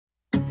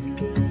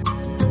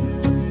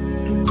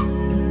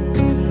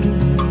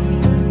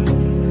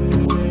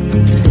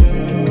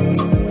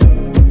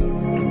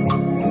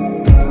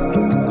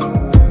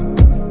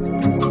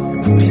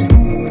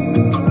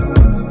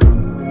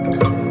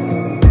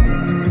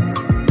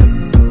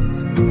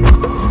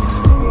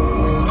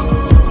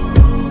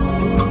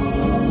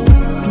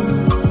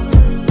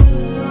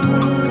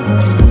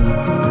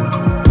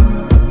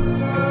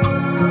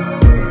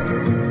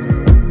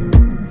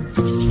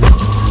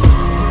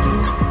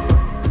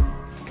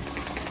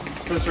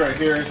This right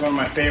here is one of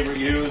my favorite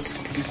ewes.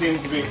 She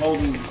seems to be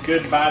holding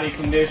good body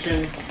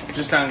condition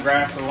just on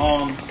grass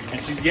alone,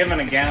 and she's giving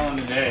a gallon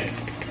a day.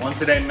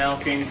 Once a day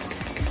milking.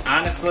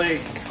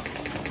 Honestly,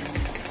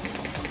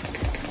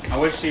 I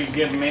wish she'd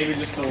give maybe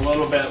just a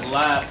little bit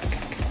less.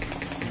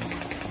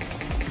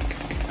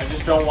 I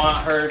just don't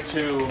want her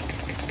to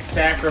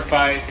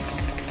sacrifice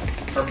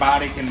her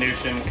body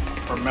condition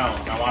for milk.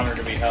 I want her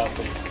to be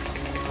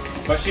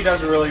healthy. But she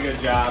does a really good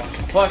job.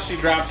 Plus, she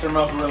drops her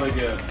milk really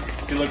good.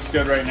 She looks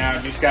good right now.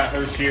 Just got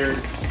her sheared.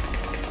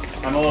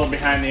 I'm a little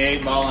behind the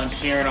 8 ball on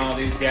shearing all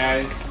these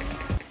guys.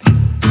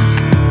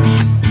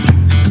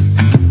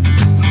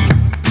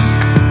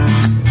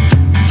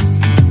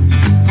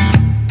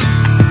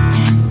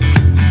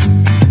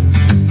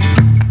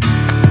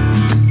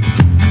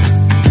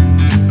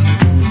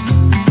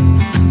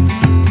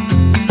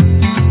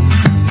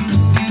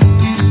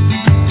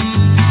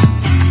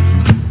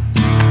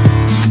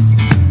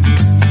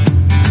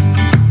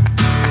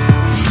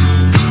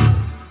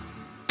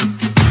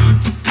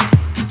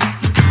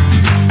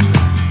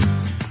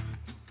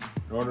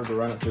 In order to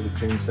run it through the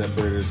cream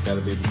separator, it's got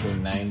to be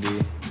between 90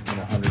 and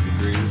 100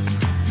 degrees.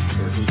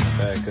 So we're heating it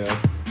back up.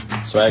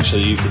 So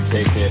actually you could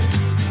take it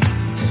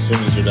as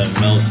soon as you're done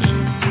melting,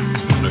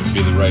 and it would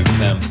be the right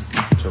temp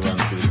to run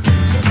through the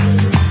cream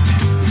separator.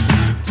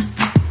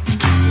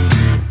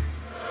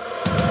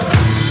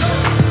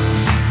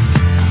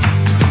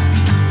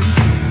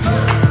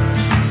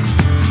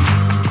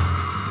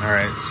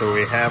 Alright, so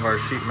we have our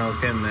sheep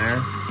milk in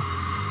there.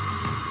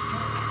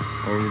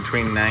 We're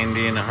between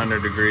 90 and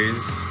 100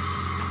 degrees.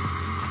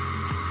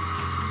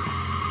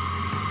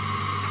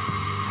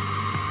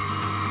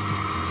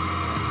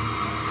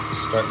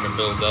 Starting to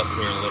build up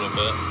here a little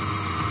bit.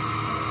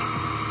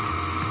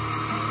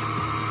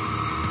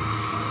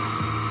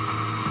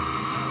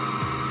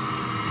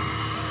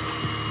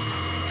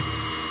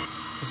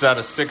 This is out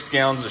of 6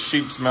 gallons of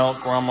sheep's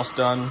milk. We're almost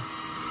done.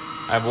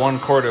 I have 1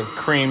 quart of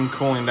cream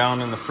cooling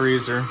down in the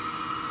freezer.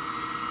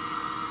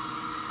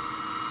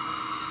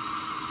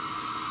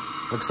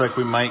 Looks like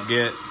we might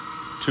get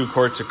 2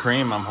 quarts of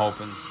cream, I'm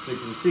hoping. So you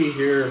can see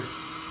here,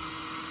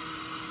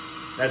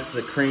 that's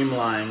the cream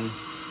line.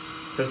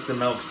 Since the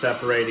milk's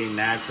separating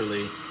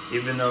naturally,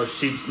 even though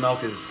sheep's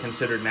milk is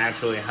considered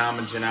naturally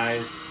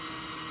homogenized,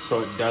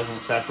 so it doesn't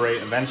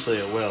separate, eventually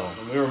it will.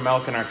 When we were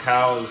milking our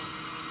cows,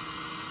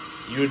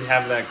 you would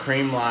have that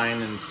cream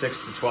line in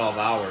 6 to 12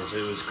 hours.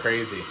 It was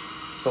crazy.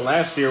 So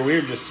last year we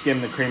were just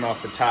skimming the cream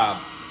off the top,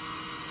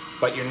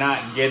 but you're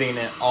not getting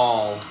it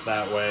all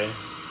that way.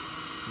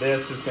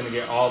 This is gonna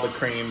get all the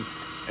cream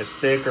as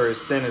thick or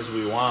as thin as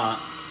we want.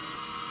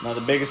 Now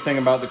the biggest thing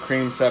about the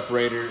cream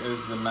separator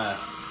is the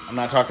mess. I'm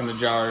not talking the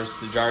jars.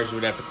 The jars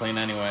we'd have to clean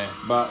anyway.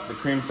 But the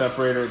cream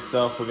separator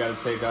itself, we got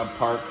to take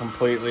apart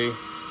completely.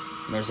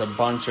 And there's a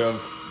bunch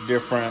of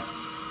different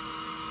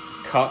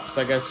cups,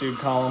 I guess you'd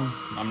call them.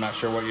 I'm not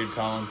sure what you'd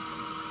call them.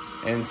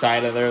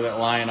 Inside of there that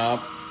line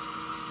up.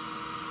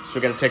 So we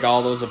got to take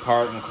all those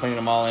apart and clean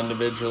them all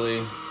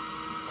individually.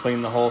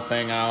 Clean the whole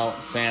thing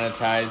out,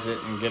 sanitize it,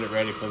 and get it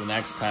ready for the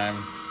next time.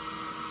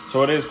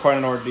 So it is quite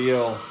an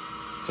ordeal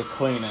to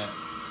clean it.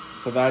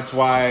 So that's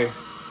why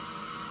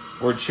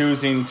we're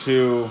choosing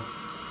to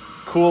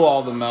cool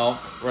all the milk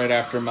right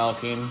after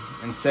milking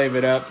and save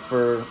it up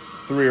for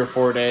 3 or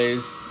 4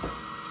 days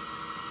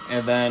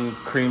and then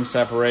cream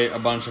separate a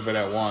bunch of it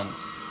at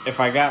once.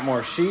 If I got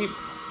more sheep,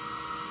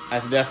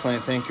 I definitely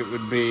think it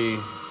would be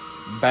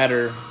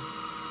better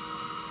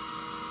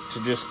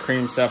to just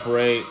cream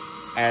separate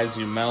as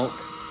you milk.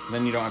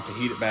 Then you don't have to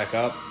heat it back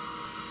up.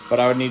 But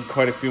I would need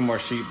quite a few more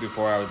sheep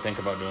before I would think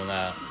about doing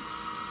that.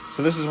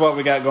 So this is what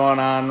we got going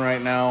on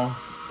right now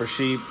for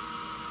sheep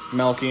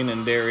milking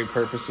and dairy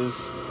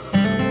purposes.